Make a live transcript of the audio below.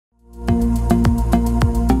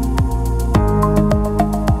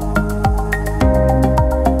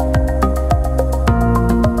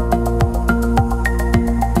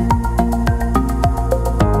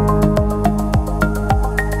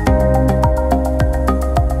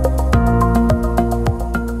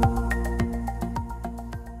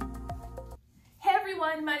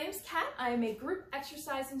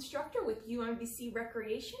RBC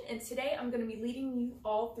Recreation, and today I'm going to be leading you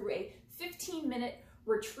all through a 15-minute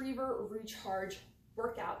retriever recharge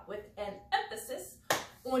workout with an emphasis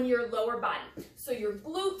on your lower body. So your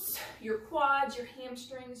glutes, your quads, your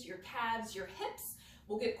hamstrings, your calves, your hips.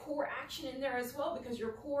 We'll get core action in there as well because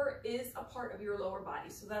your core is a part of your lower body.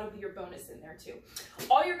 So that'll be your bonus in there too.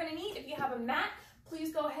 All you're going to need, if you have a mat,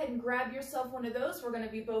 please go ahead and grab yourself one of those. We're going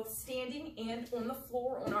to be both standing and on the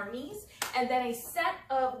floor on our knees. And then a set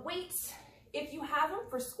of weights, if you have them,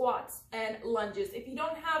 for squats and lunges. If you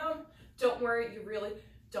don't have them, don't worry, you really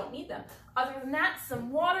don't need them. Other than that,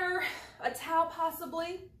 some water, a towel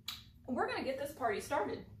possibly. And we're going to get this party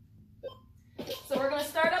started. So we're going to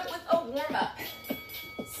start up with a warm-up.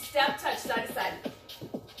 Step, touch, side to side.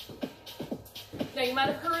 Now you might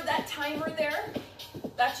have heard that timer there.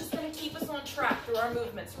 That's just going to keep us on track through our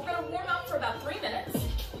movements. We're going to warm up for about 3 minutes.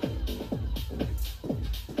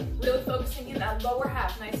 Really focusing in that lower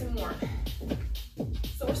half, nice and warm.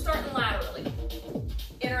 So we're starting laterally.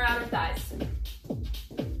 Inner, outer thighs.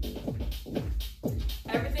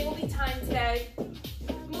 Everything will be timed today.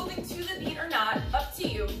 Moving to the beat or not, up to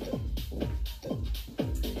you.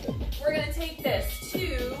 We're going to take this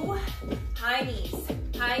to high knees,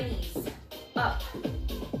 up,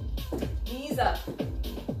 knees up.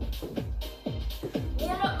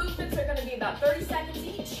 Warm-up movements are going to be about 30 seconds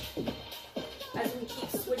each as we keep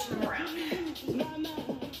switching them around.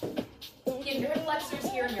 Get your hip flexors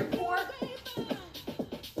here in your core.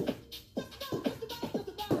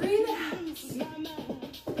 Breathe it out.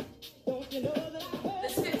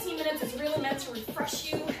 This 15 minutes is really meant to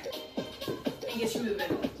refresh you and get you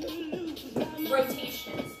moving.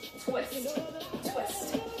 Rotations, twist,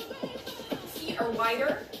 twist. Feet are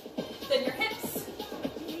wider than your hips.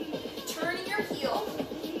 Turning your heel,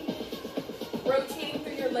 rotating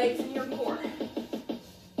through your legs and your core.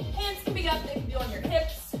 Hands can be up, they can be on your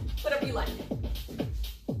hips, whatever you like.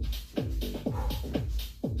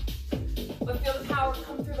 But feel the power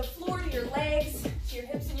come through the floor to your legs, to your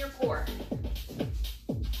hips and your core.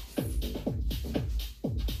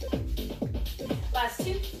 Last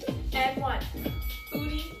 2 and 1.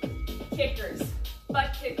 Booty kickers,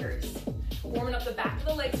 butt kickers. Warming up the back of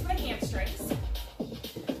the legs for the hamstrings.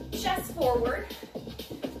 Chest forward,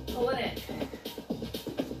 pull it in.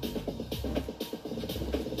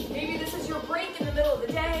 Maybe this is your break in the middle of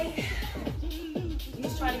the day.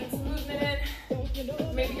 Just trying to get some movement in.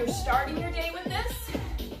 Maybe you're starting your day with this.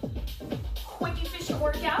 Quick, efficient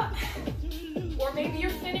workout. Or maybe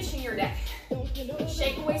you're finishing your day.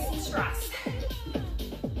 Shake away some stress.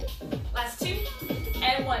 Last 2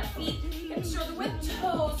 and 1. Feet, hips, shoulder width,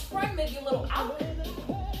 toes, front, maybe a little out.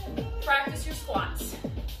 Practice your squats.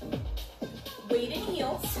 Weight in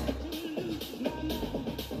heels.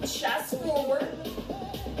 Chest forward.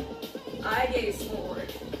 Eye gaze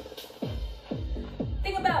forward.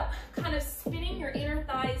 Think about kind of spinning your inner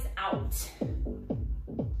thighs out.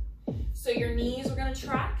 So your knees are going to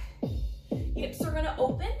track. Hips are going to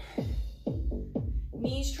open.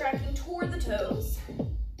 Knees tracking toward the toes.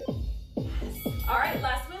 All right,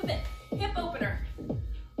 last movement. Hip opener.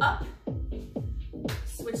 Up.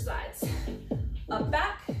 Switch sides. Up,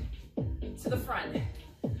 back, to the front.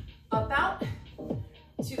 Up, out,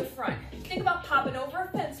 to the front. Think about popping over a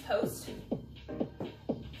fence post.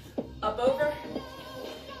 Up, over,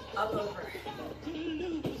 up, over.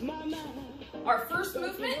 Our first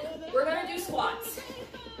movement, we're gonna do squats.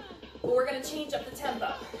 But we're gonna change up the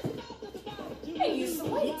tempo. And use some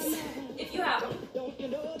weights, if you have them.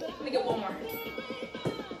 Let me get one more.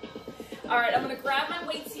 All right, I'm gonna grab my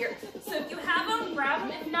weights here. So if you have them, grab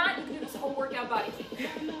them. If not, you can do this whole workout body heat.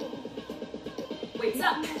 Weights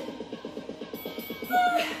up.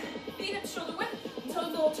 Feet up, shoulder width, toes a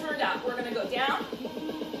little turned out. We're gonna go down,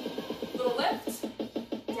 little lift,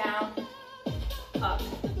 down, up.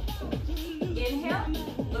 Inhale,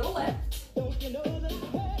 little lift.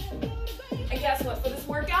 And guess what, for this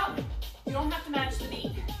workout, you don't have to match the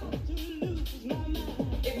beat.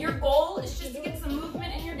 If your goal is just to get some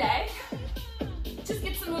movement in your day, just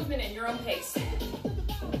get some movement in your own pace.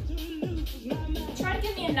 Try to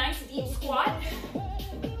give me a nice deep squat,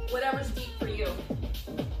 whatever's deep for you.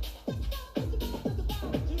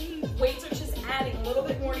 Weights are just adding a little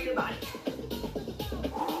bit more to your body.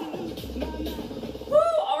 Woo,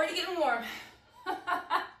 already getting warm.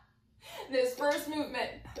 This first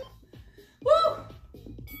movement. Woo!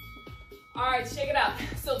 All right, shake it up.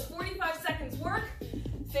 So it's 45 seconds work,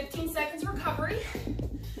 15 seconds recovery,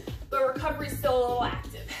 but recovery is still a little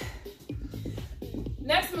active.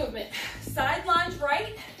 Next movement, side lunge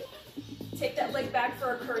right. Take that leg back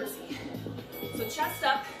for a curtsy. So chest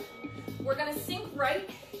up. We're gonna sink right,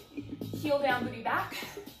 heel down, booty back.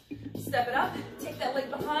 Step it up, take that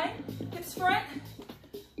leg behind, hips front,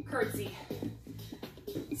 curtsy.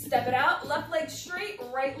 Step it out, left leg straight,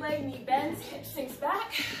 right leg, knee bends, hip sinks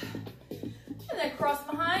back. And then cross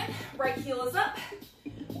behind, right heel is up,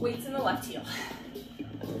 weights in the left heel.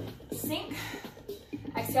 Sink,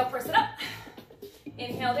 exhale, press it up.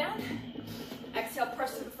 Inhale down, exhale,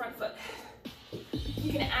 press to the front foot.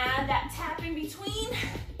 You can add that tap in between,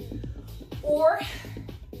 or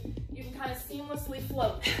you can kind of seamlessly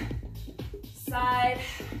float. Side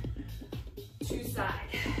to side.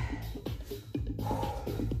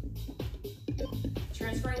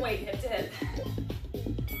 Transferring weight, hip to hip.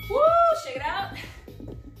 Woo, shake it out.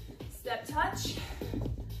 Step touch.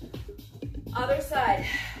 Other side.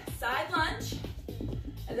 Side lunge.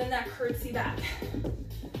 And then that curtsy back.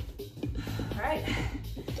 All right.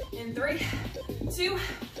 In 3, 2,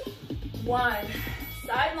 1.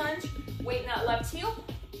 Side lunge. Weight in that left heel.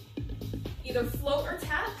 Either float or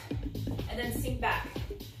tap. And then sink back.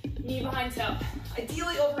 Knee behind toe.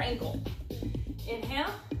 Ideally over ankle. Inhale.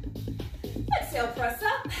 Exhale, press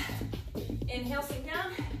up. Inhale, sink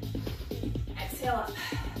down. Exhale up.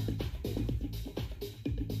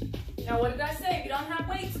 Now what did I say? If you don't have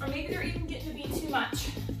weights, or maybe they're even getting to be too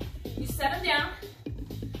much, you set them down,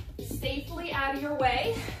 safely out of your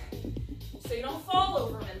way, so you don't fall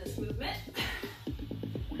over them in this movement.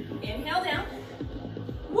 Inhale down.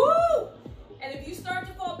 Woo! And if you start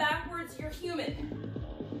to fall backwards, you're human.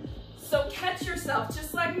 So catch yourself,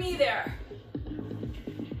 just like me there.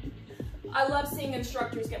 I love seeing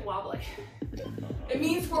instructors get wobbly. It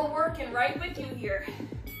means we're working right with you here.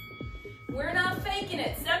 We're not faking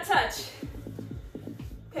it. Step touch.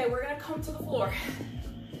 Okay, we're gonna come to the floor.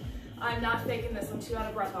 I'm not faking this. I'm too out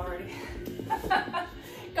of breath already.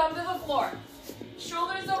 Come to the floor.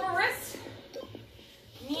 Shoulders over wrist.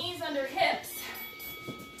 Knees under hips.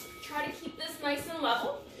 Try to keep this nice and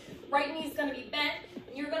level. Right knee's gonna be bent,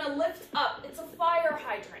 and you're gonna lift up. It's a fire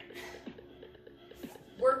hydrant.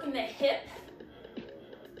 Working the hip,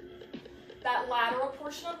 that lateral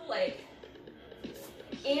portion of the leg,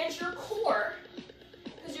 and your core,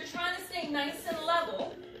 because you're trying to stay nice and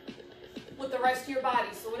level with the rest of your body.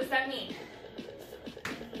 So what does that mean?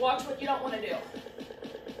 Watch what you don't want to do.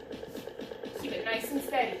 Keep it nice and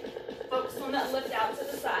steady. Focus on that lift out to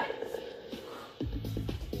the side.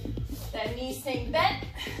 That knee staying bent.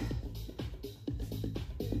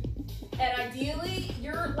 And ideally,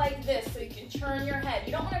 you're like this, so you can turn your head.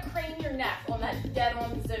 You don't want to crane your neck on that dead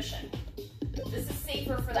on position. This is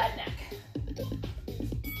safer for that neck.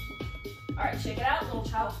 All right, shake it out, little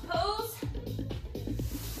child's pose.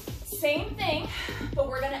 Same thing, but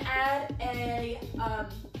we're gonna add a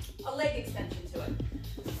leg extension to it.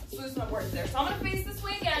 Let's lose my words there. So I'm gonna face this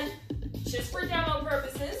way again, just for demo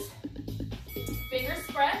purposes. Fingers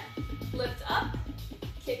spread, lift up,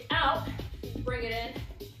 kick out, bring it in,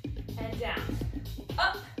 and down.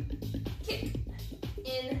 Up, kick,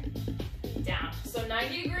 in, down. So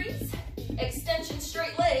 90 degrees, extension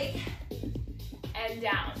straight leg, and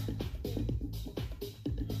down.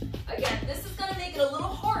 Again, this is gonna make it a little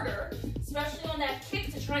harder, especially on that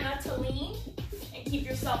kick, to try not to lean and keep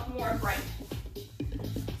yourself more upright.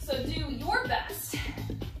 So do your best.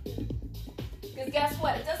 Because guess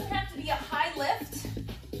what? It doesn't have to be a high lift.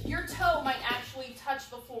 Your toe might actually touch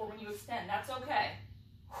the floor when you extend. That's okay.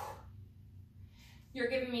 You're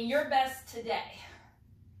giving me your best today.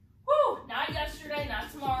 Woo! Not yesterday, not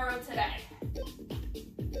tomorrow, today.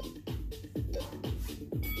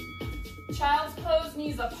 Child's pose,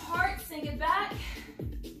 knees apart, sink it back.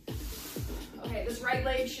 Okay, this right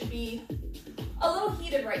leg should be a little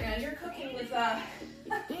heated right now. You're cooking with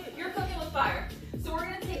fire. So we're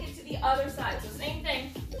gonna take it to the other side. So same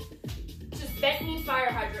thing, just bent knee fire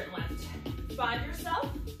hydrant lift. Find yourself,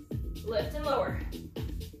 lift and lower.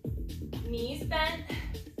 Knees bent,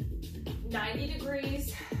 90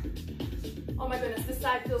 degrees. Oh my goodness, this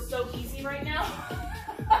side feels so easy right now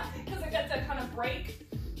because I got to kind of break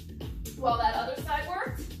while that other side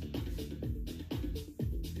worked.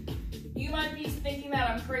 You might be thinking that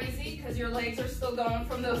I'm crazy because your legs are still going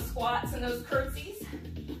from those squats and those curtsies.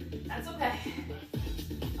 That's okay.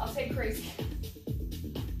 I'll take crazy.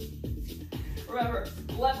 Remember,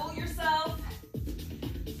 level yourself.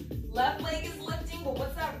 Left leg is lifting, but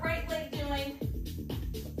what's that right leg doing?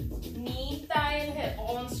 Knee, thigh, and hip,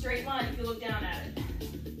 all in a straight line if you look down at it.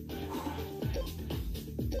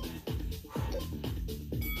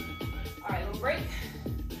 All right, little break.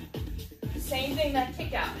 Same thing, that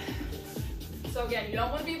kick out. So again, you don't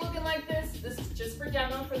want to be looking like this. This is just for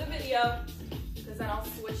demo for the video, because then I'll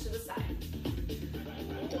switch to the side.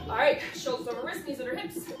 All right, shoulders over wrists, knees under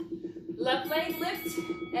hips. Left leg lift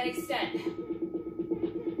and extend.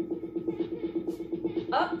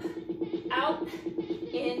 Up, out,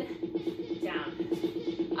 in, down.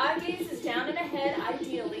 Eye gaze is down and ahead,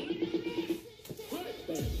 ideally.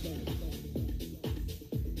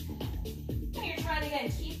 And you're trying to,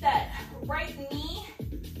 again, keep that right knee,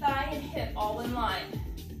 thigh, and hip all in line.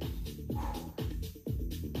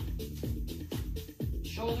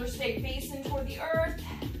 Shoulders stay facing toward the earth.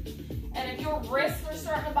 And if your wrists are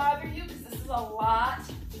starting to bother you, because this is a lot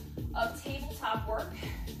of tabletop work,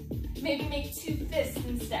 maybe make 2 fists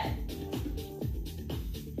instead.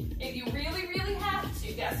 If you really, really have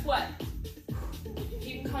to, guess what?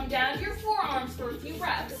 You can come down to your forearms for a few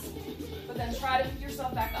reps, but then try to pick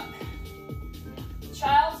yourself back up.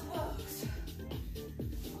 Child's pose.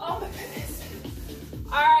 Oh my goodness.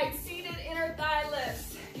 All right, seated inner thigh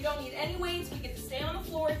lifts. You don't need any weights. We get to stay on the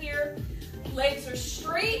floor here. Legs are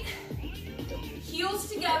straight, heels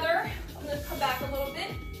together. I'm gonna come back a little bit.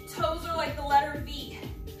 Toes are like the letter V.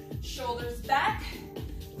 Shoulders back,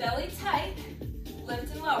 belly tight,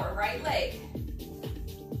 lift and lower, right leg.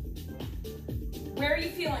 Where are you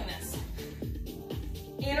feeling this?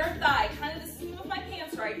 Inner thigh, kind of the seam of my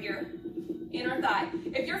pants right here. Inner thigh.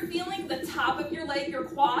 If you're feeling the top of your leg, your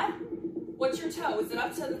quad, what's your toe? Is it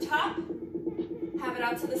up to the top? Have it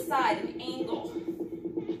out to the side, an angle.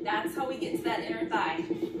 That's how we get to that inner thigh.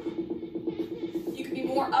 You can be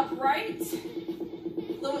more upright,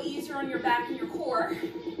 a little easier on your back and your core,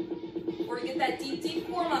 or to get that deep, deep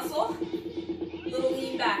core muscle, little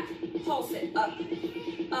lean back, pulse it, up,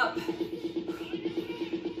 up.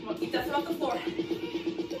 Come on, keep that foot off the floor.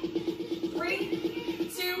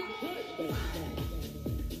 3, 2, 1.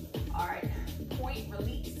 All right, point,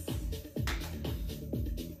 release.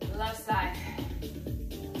 Left side.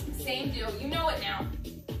 Same deal, you know it now.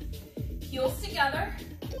 Heels together,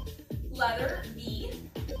 leather V,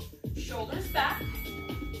 shoulders back,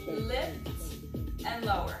 lift and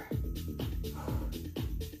lower.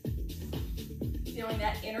 Feeling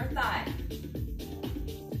that inner thigh.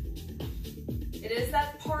 It is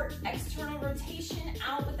that part, external rotation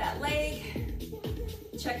out with that leg.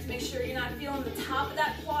 Check to make sure you're not feeling the top of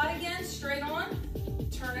that quad again, straight on.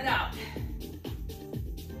 Turn it out.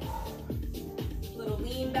 Little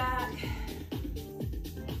lean back.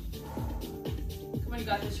 Come on, you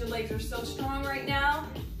got this. Your legs are so strong right now.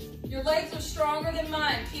 Your legs are stronger than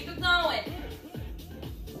mine. Keep it going.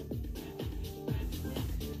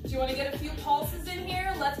 Do you want to get a few pulses in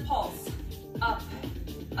here? Let's pulse. Up,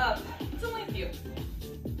 up. It's only a few.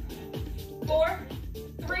 4,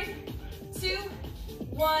 3, 2,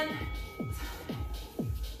 1.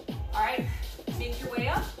 All right, make your way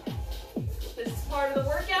up. This is part of the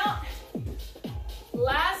workout.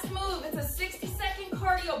 Last move, it's a 60-second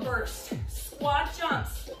cardio burst. Squat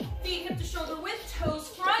jumps, feet hip to shoulder width, toes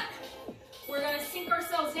front. We're gonna sink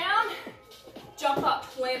ourselves down, jump up,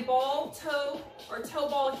 land ball, toe, or toe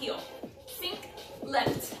ball heel. Sink,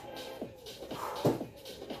 lift.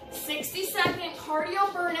 60-second cardio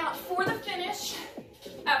burnout for the finish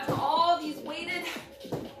after all these weighted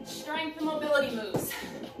strength and mobility moves.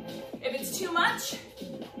 If it's too much,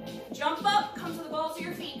 jump up, come to the balls of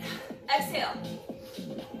your feet. Exhale.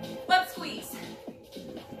 Butt squeeze.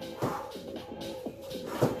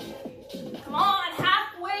 Come on,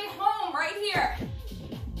 halfway home right here.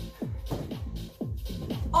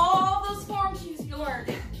 All those form cues you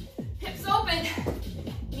learned. Hips open,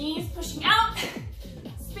 knees pushing out,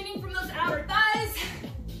 spinning from those outer thighs.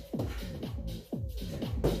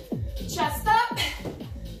 Chest up.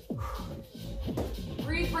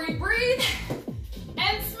 Breathe, breathe, breathe.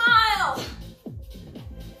 And smile.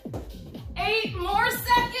 8 more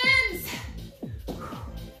seconds.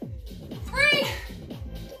 3,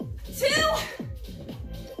 2,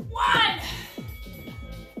 1.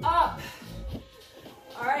 Up.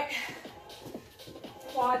 All right.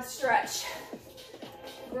 Quad stretch.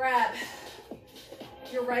 Grab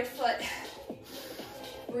your right foot.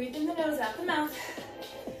 Breathe in the nose, out the mouth.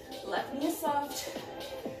 Left knee is soft.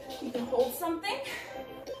 You can hold something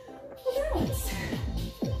or balance.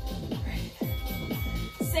 Right.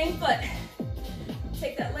 Same foot.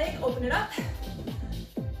 Take that leg, open it up.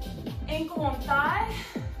 Ankle on thigh.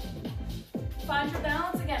 Find your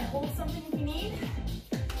balance. Again, hold something if you need.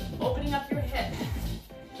 Opening up your hip.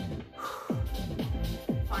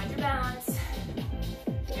 Find your balance.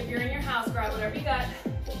 If you're in your house, grab whatever you got.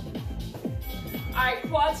 All right,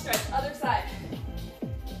 quad stretch, other side.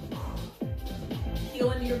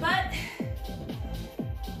 Heel into your butt.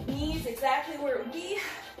 Knees exactly where it would be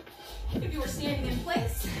if you were standing in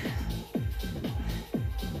place.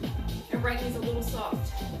 And right knee's a little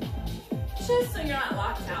soft, just so you're not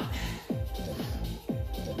locked out.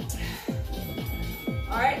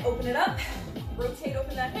 All right, open it up. Rotate,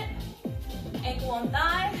 open that hip. ankle on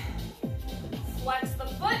thigh, flex the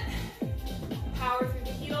foot, power through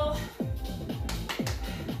the heel,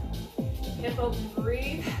 hip open,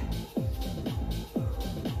 breathe.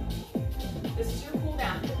 This is your cool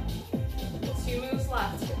down. 2 moves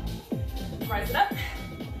left. Rise it up,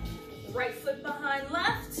 right foot behind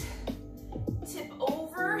left, tip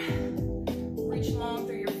over, reach long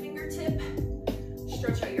through your fingertip,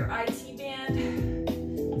 stretch out your IT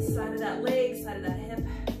band, side of that leg, side of that hip.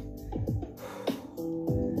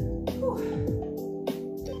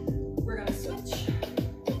 We're gonna switch.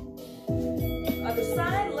 Other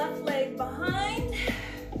side, left leg behind,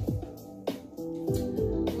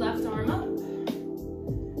 left arm up,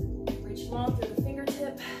 reach long through the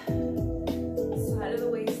fingertip, side of the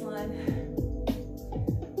waistline.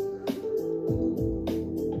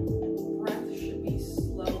 Breath should be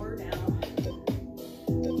slower now.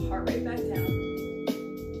 Heart rate back down.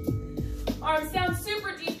 Arms down,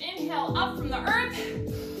 super deep. Inhale up from the earth.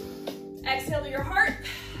 Exhale to your heart.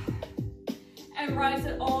 And rise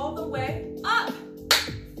it all the way up.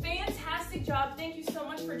 Fantastic job. Thank you so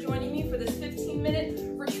much for joining me for this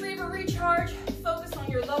 15-minute retriever recharge. Focus on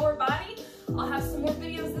your lower body. I'll have some more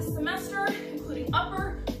videos this semester, including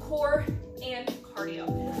upper, core, and cardio.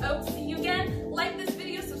 Oh, see you again. Like this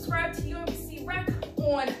video, subscribe to UMBC Rec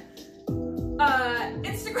on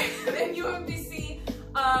Instagram and UMBC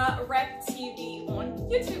Rec TV on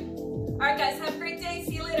YouTube. All right, guys, have a great day.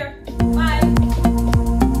 See you later.